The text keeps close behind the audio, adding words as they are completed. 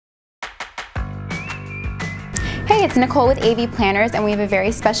Hi, it's Nicole with AV Planners, and we have a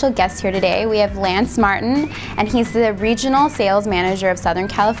very special guest here today. We have Lance Martin, and he's the Regional Sales Manager of Southern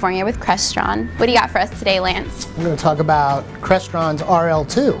California with Crestron. What do you got for us today, Lance? I'm going to talk about Crestron's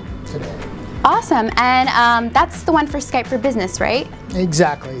RL2 today. Awesome, and that's the one for Skype for Business, right?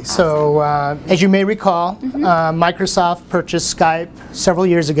 Exactly. Awesome. So, as you may recall, Microsoft purchased Skype several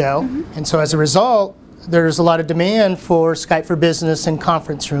years ago, and so as a result, there's a lot of demand for Skype for Business and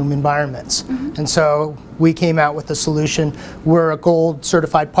conference room environments. And so we came out with a solution. We're a gold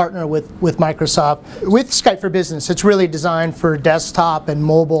certified partner with Microsoft. With Skype for Business, it's really designed for desktop and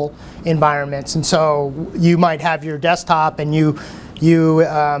mobile environments. And so you might have your desktop and you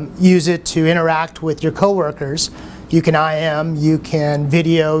use it to interact with your coworkers. You can IM, you can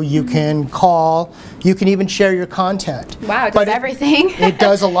video, you can call, you can even share your content. Wow, it does everything. It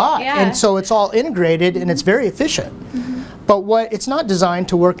does a lot, Yeah. and so it's all integrated and it's very efficient. But it's not designed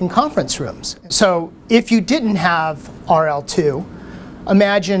to work in conference rooms. So if you didn't have RL2,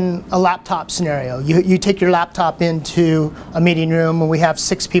 imagine a laptop scenario. You take your laptop into a meeting room and we have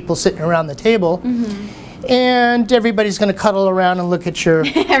 6 people sitting around the table. And everybody's going to cuddle around and look at your...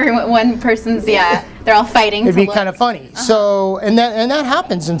 One person's, they're all fighting. It'd be kind of funny. So, and that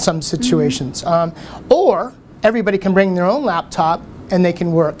happens in some situations. Or everybody can bring their own laptop and they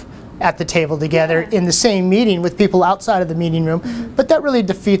can work at the table together in the same meeting with people outside of the meeting room. But that really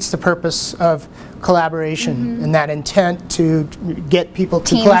defeats the purpose of collaboration and that intent to get people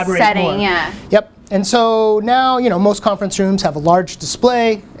to Team collaborate setting, more. Yep. And so now, most conference rooms have a large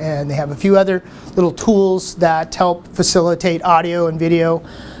display and they have a few other little tools that help facilitate audio and video.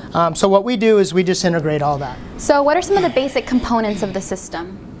 So what we do is we just integrate all that. So what are some of the basic components of the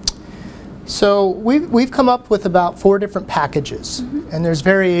system? So we've come up with about 4 different packages, and there's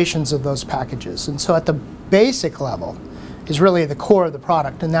variations of those packages. And so at the basic level is really the core of the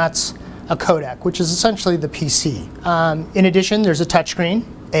product, and that's a codec, which is essentially the PC. In addition, there's a touchscreen,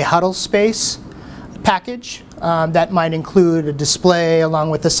 a huddle space package that might include a display along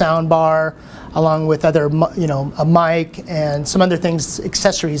with a sound bar, along with other, a mic and some other things,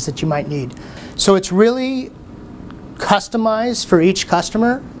 accessories that you might need. So it's really customized for each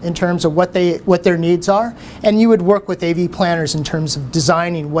customer in terms of what their needs are, and you would work with AV planners in terms of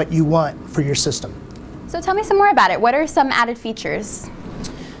designing what you want for your system. So tell me some more about it. What are some added features?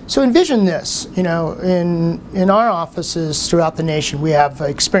 So envision this, in our offices throughout the nation we have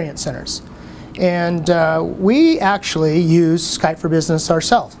experience centers. And we actually use Skype for Business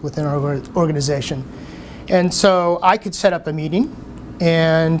ourselves within our organization. And so I could set up a meeting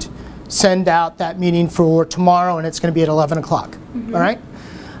and send out that meeting for tomorrow, and it's going to be at 11 o'clock. All right?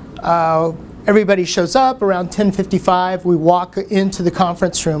 Everybody shows up around 10:55. We walk into the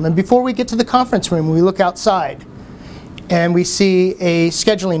conference room. And before we get to the conference room, we look outside and we see a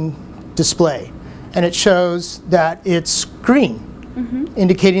scheduling display. And it shows that it's green,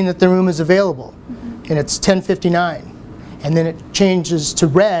 indicating that the room is available, and it's 10:59, and then it changes to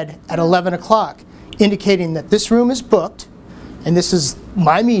red at 11 o'clock, indicating that this room is booked, and this is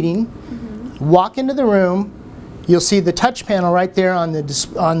my meeting. Walk into the room, you'll see the touch panel right there on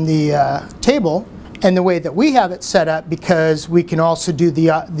the table, and the way that we have it set up, because we can also do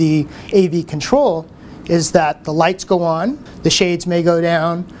the AV control, is that the lights go on, the shades may go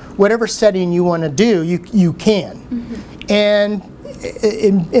down, whatever setting you want to do, you can. And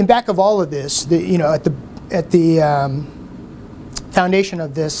in back of all of this, at the foundation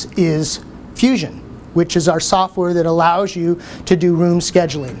of this is Fusion, which is our software that allows you to do room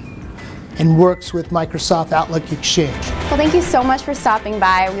scheduling and works with Microsoft Outlook Exchange. Well, thank you so much for stopping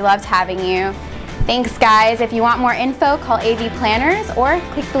by. We loved having you. Thanks, guys. If you want more info, call AV Planners or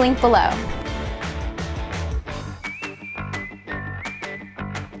click the link below.